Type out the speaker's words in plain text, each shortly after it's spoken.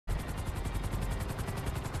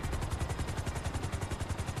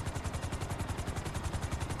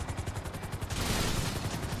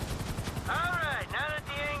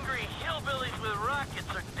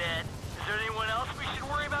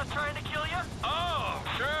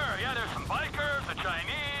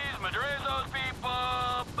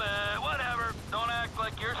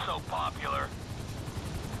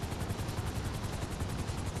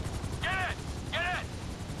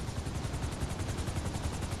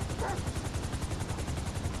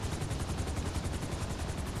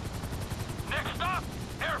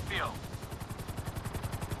airfield.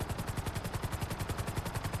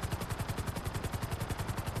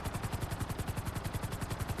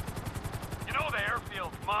 You know the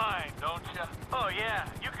airfield's mine, don't you? Oh yeah,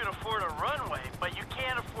 you can afford a runway, but you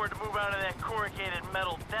can't afford to move out of that corrugated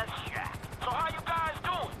metal death shack. So how you guys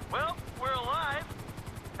doing? Well, we're alive.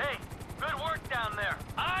 Hey, good work down there.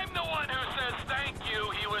 I'm the one who says thank you.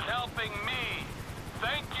 He was helping me.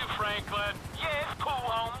 Thank you, Franklin. Yes, cool,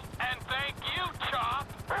 homie. And thank you, Chop.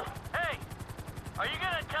 Hey, are you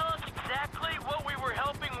gonna tell us exactly what we were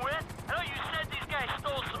helping with? I know you said these guys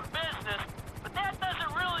stole some business, but that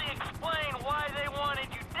doesn't really explain why they wanted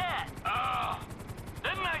you dead.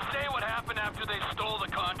 Didn't I say what happened after they stole the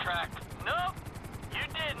contract? Nope, you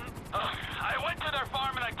didn't. I went to their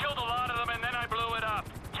farm and I killed a lot of them and then I blew it up.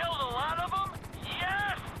 Killed a lot of them?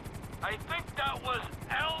 Yes! I think that was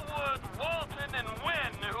Elwood, Walton, and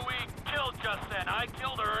Wynn who we killed just then. I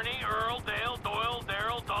killed Ernie, Earl, Dale, Doyle,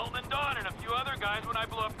 Daryl, Dalton, and Don, and a few other guys when I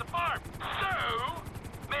blew up the farm. So,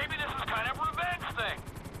 maybe this is kind of a revenge thing.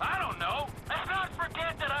 I don't know. Let's not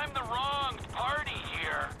forget that I'm the wrong party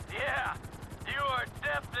here. Yeah, you are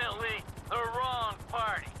definitely the wrong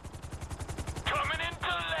party. Coming into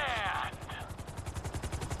land.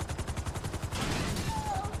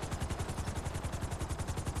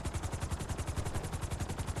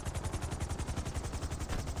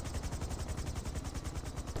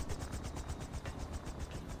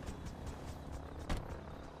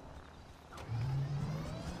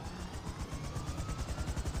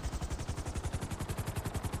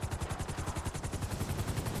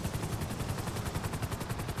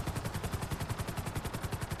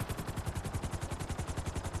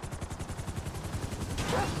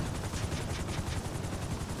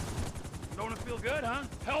 Don't it feel good, huh?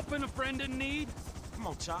 Helping a friend in need? Come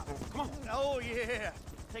on, Chop. Come on. Oh, yeah.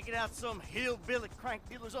 Taking out some hillbilly crank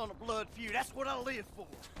dealers on a blood feud. That's what I live for.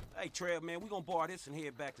 Hey, Trev, man, we gonna borrow this and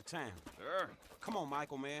head back to town. Sure. Come on,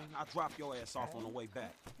 Michael, man. I'll drop your ass off on the way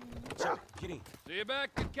back. Chop, get in. See you back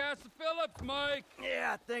at Castle Phillips, Mike.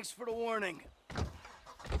 Yeah, thanks for the warning.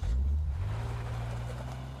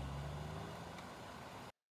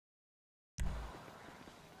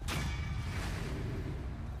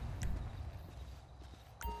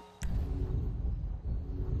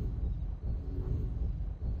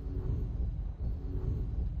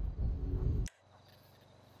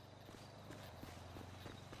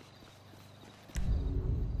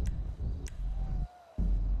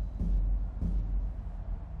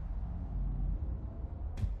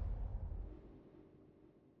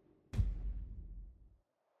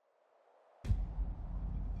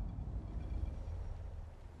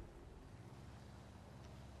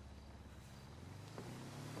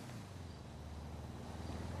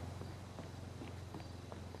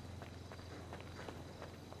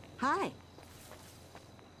 Hi.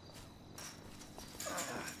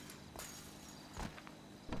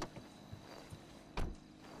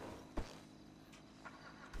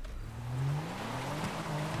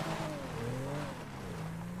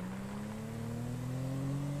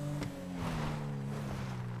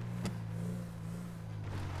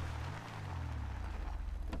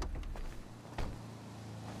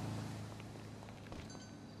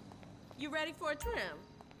 You ready for a trim?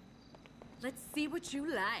 Let's see what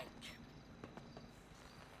you like.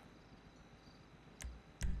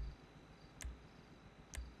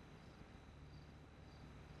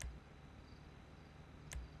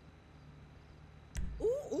 Ooh,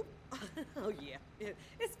 ooh. Oh yeah,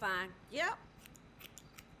 it's fine. Yep.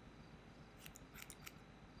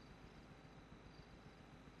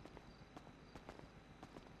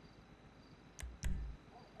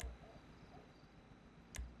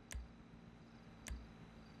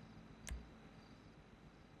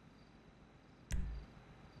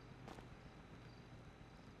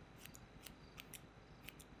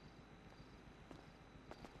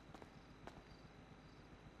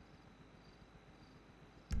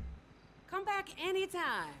 Come back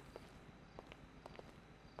anytime.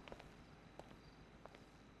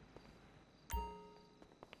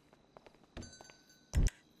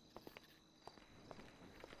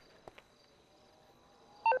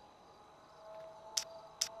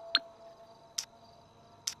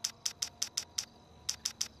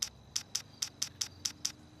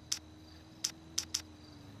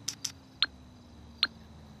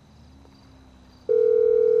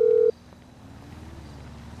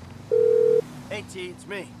 Hey, T, it's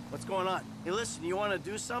me. What's going on? Hey, listen, you want to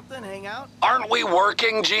do something? Hang out? Aren't we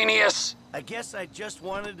working, genius? I guess I just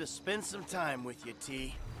wanted to spend some time with you,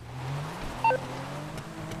 T.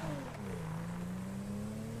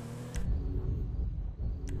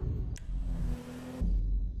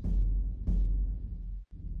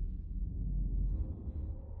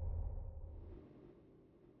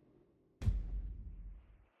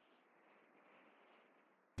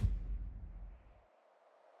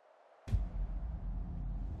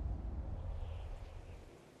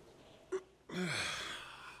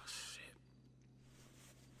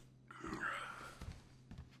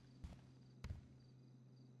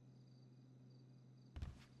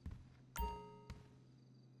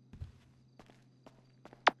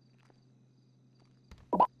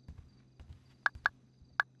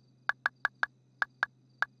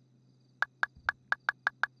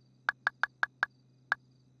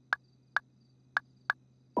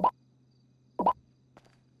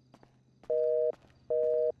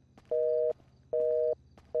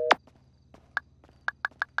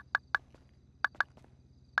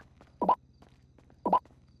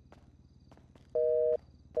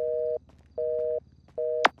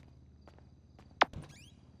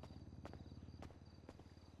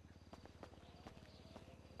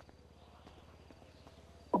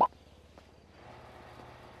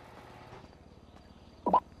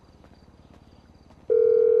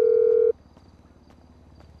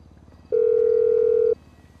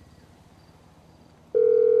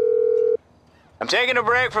 I'm taking a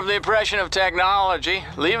break from the oppression of technology.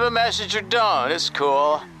 Leave a message or don't, it's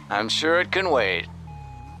cool. I'm sure it can wait.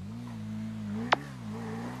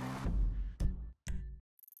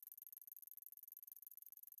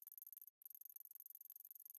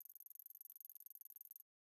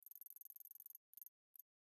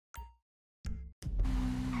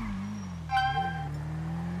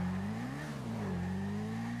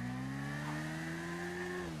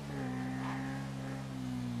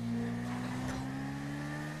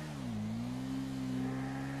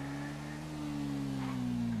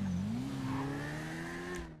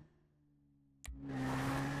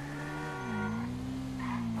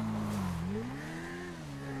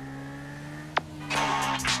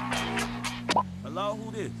 Hello,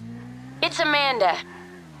 who this? It's Amanda.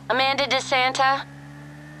 Amanda DeSanta.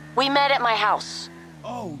 We met at my house.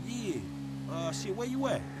 Oh, yeah. Shit, where you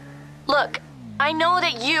at? Look, I know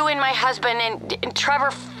that you and my husband and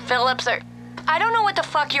Trevor Phillips are... I don't know what the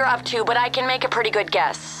fuck you're up to, but I can make a pretty good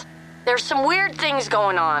guess. There's some weird things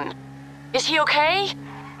going on. Is he okay?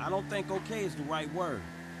 I don't think okay is the right word.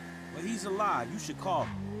 But he's alive. You should call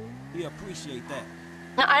him. He'll appreciate that.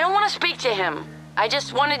 No, I don't want to speak to him. I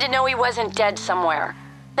just wanted to know he wasn't dead somewhere.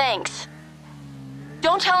 Thanks.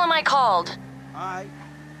 Don't tell him I called. All right.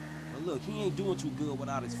 But look, he ain't doing too good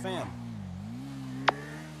without his family.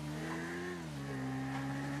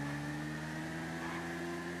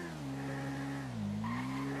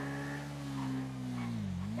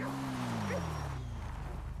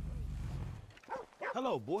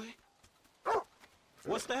 Hello, boy.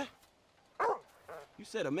 What's that? You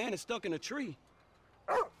said a man is stuck in a tree.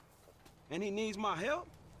 And he needs my help?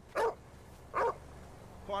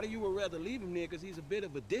 Part of you would rather leave him there because he's a bit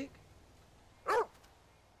of a dick.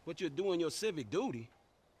 But you're doing your civic duty.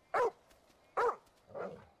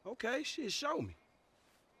 Okay, shit, show me.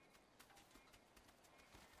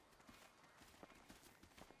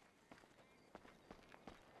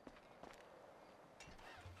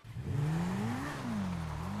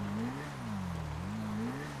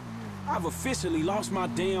 I've officially lost my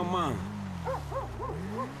damn mind.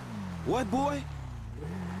 What, boy?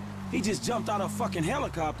 He just jumped out of a fucking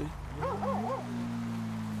helicopter.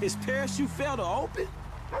 His parachute failed to open?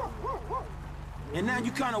 And now you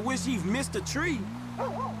kind of wish he'd missed a tree.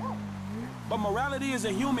 But morality is a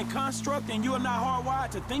human construct and you're not hardwired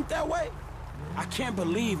to think that way? I can't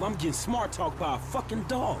believe I'm getting smart talked by a fucking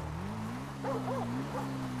dog.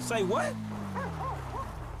 Say what?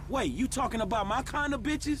 Wait, you talking about my kind of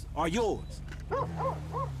bitches or yours?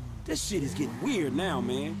 This shit is getting weird now,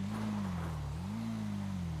 man.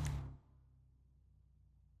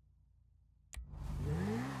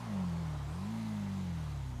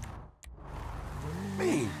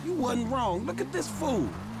 Man, you wasn't wrong. Look at this fool.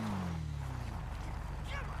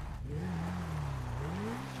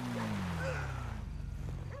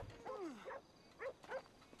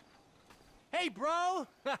 Hey, bro!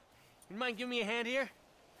 You mind giving me a hand here?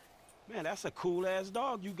 Man, that's a cool-ass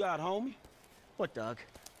dog you got, homie. What dog?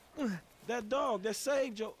 That dog that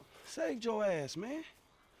saved your ass, man.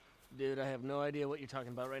 Dude, I have no idea what you're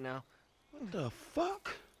talking about right now. What the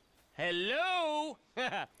fuck? Hello?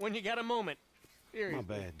 When you got a moment. My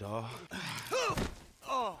bad, dog.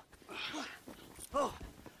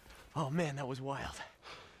 Oh, man, that was wild.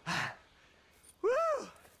 Woo!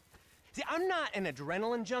 See, I'm not an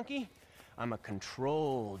adrenaline junkie. I'm a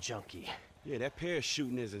control junkie. Yeah, that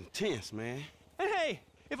parachuting is intense, man. And hey,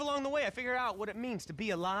 if along the way I figure out what it means to be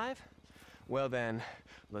alive, well then,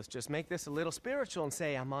 let's just make this a little spiritual and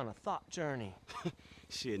say I'm on a thought journey.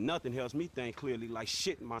 Shit, nothing helps me think clearly like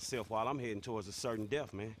shitting myself while I'm heading towards a certain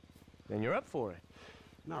death, man. Then you're up for it.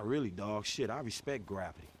 Not really, dog. Shit, I respect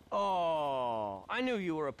gravity. Oh, I knew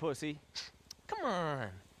you were a pussy. Come on.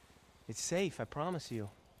 It's safe, I promise you.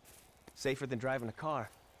 Safer than driving a car.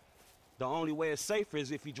 The only way it's safer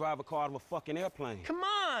is if you drive a car out of a fucking airplane. Come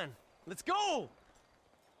on! Let's go!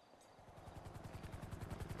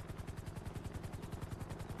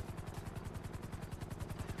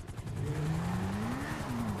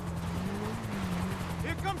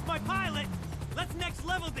 Here comes my pilot! Let's next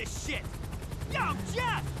level this shit! Yo,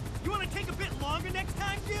 Jeff! You wanna take a bit longer next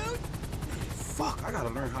time, dude? Fuck, I gotta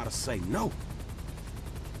learn how to say no.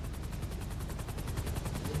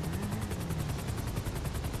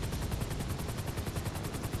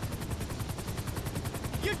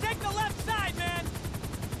 You take the left side, man!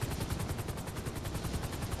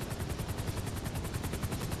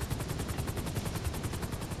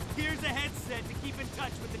 Here's a headset to keep in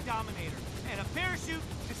touch with the Dominator, and a parachute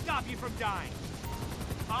to stop you from dying.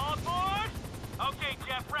 All aboard? Okay,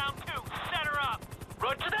 Jeff, round 2. Set her up.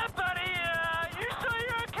 Roger that, buddy. You sure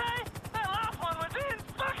you're okay? That last one was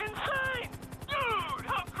fucking insane.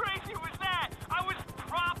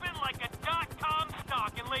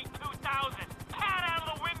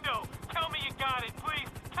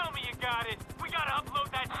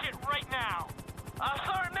 now.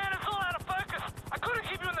 Sorry, man, it's all out of focus. I couldn't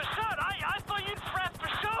keep you in the shot. I thought you'd fret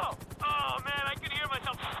for sure. Oh, man, I could hear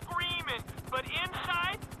myself screaming. But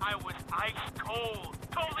inside, I was ice cold.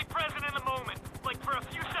 Totally present in the moment. Like, for a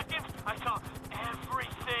few seconds, I saw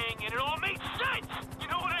everything, and it all made sense. You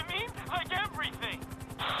know what I mean? Like, everything.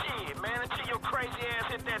 Shit, man, until your crazy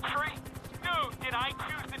ass hit that tree. Dude, did I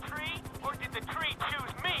choose the tree, or did the tree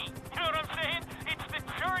choose me? You know what I'm saying? It's the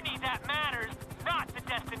journey that matters, not the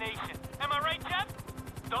destination. Am I right, Jeff?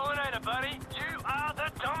 Dominator, buddy. You are the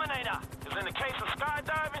Dominator. Because in the case of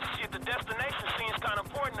skydiving, shit, the destination seems kind of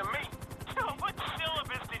important to me. Yo, what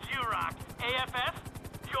syllabus did you rock? AFS?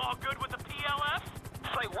 You all good with the PLF?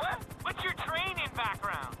 Say what? What's your training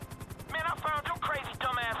background? Man, I found your crazy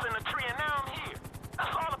dumbass in the tree and now I'm here.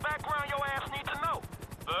 That's all the background your ass needs to know.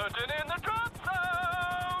 Virgin in the drop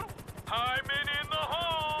zone! Hyman in the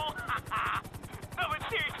hole! No, but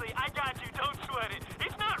seriously, I got you. Don't sweat it.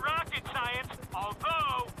 It's not rocket science,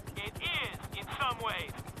 although it is in some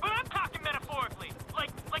ways. But I'm talking metaphorically. Like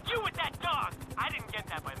you with that dog. I didn't get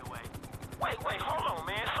that, by the way. Wait, hold on,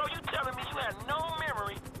 man. So you telling me you had no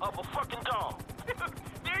memory of a fucking dog?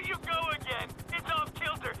 There you go again. It's off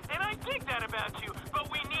kilter, and I dig that about you.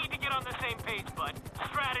 But we need to get on the same page, bud.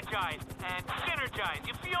 Strategize and synergize.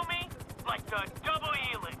 You feel me? Like the double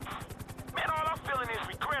helix. Man, all I'm feeling is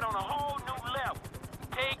regret on a whole new level.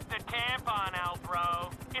 Take the tampon out, bro.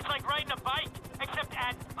 It's like riding a bike, except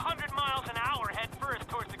at 100 miles an hour head first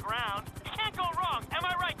towards the ground. You can't go wrong. Am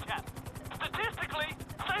I right, Jeff? Statistically,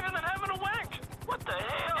 safer than having a wank. What the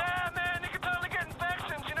hell? Yeah, man, you can totally get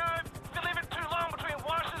infections, you know? If you leave it too long between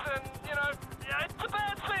washes and, you know, yeah, it's a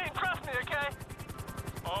bad thing, trust me, okay?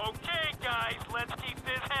 Okay, guys, let's keep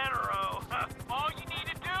this hetero. All you need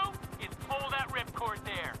to do is pull that ripcord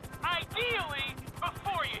there. Ideally,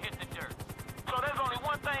 before you hit the dirt. So there's only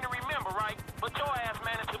one thing to remember, right? But your ass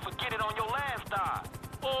managed to forget it on your last dive.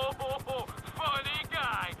 Oh, funny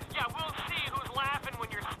guy. Yeah, we'll see who's laughing when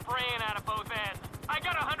you're spraying out of both ends. I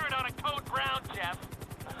got 100 on a Code Brown, Jeff.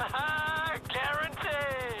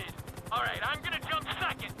 Guaranteed. All right, I'm gonna jump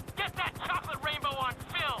second. Get that chocolate rainbow on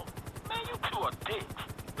film. Man, you two are dicks.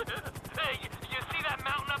 Hey, you see that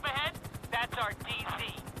mountain up ahead? That's our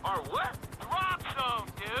DC. Our what? Drop zone,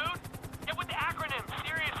 dude. Get with the acronym,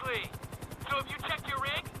 seriously. So have you checked your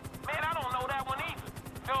rig? Man, I don't know that one either.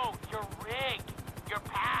 No, your rig. Your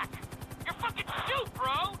pack. Your fucking suit.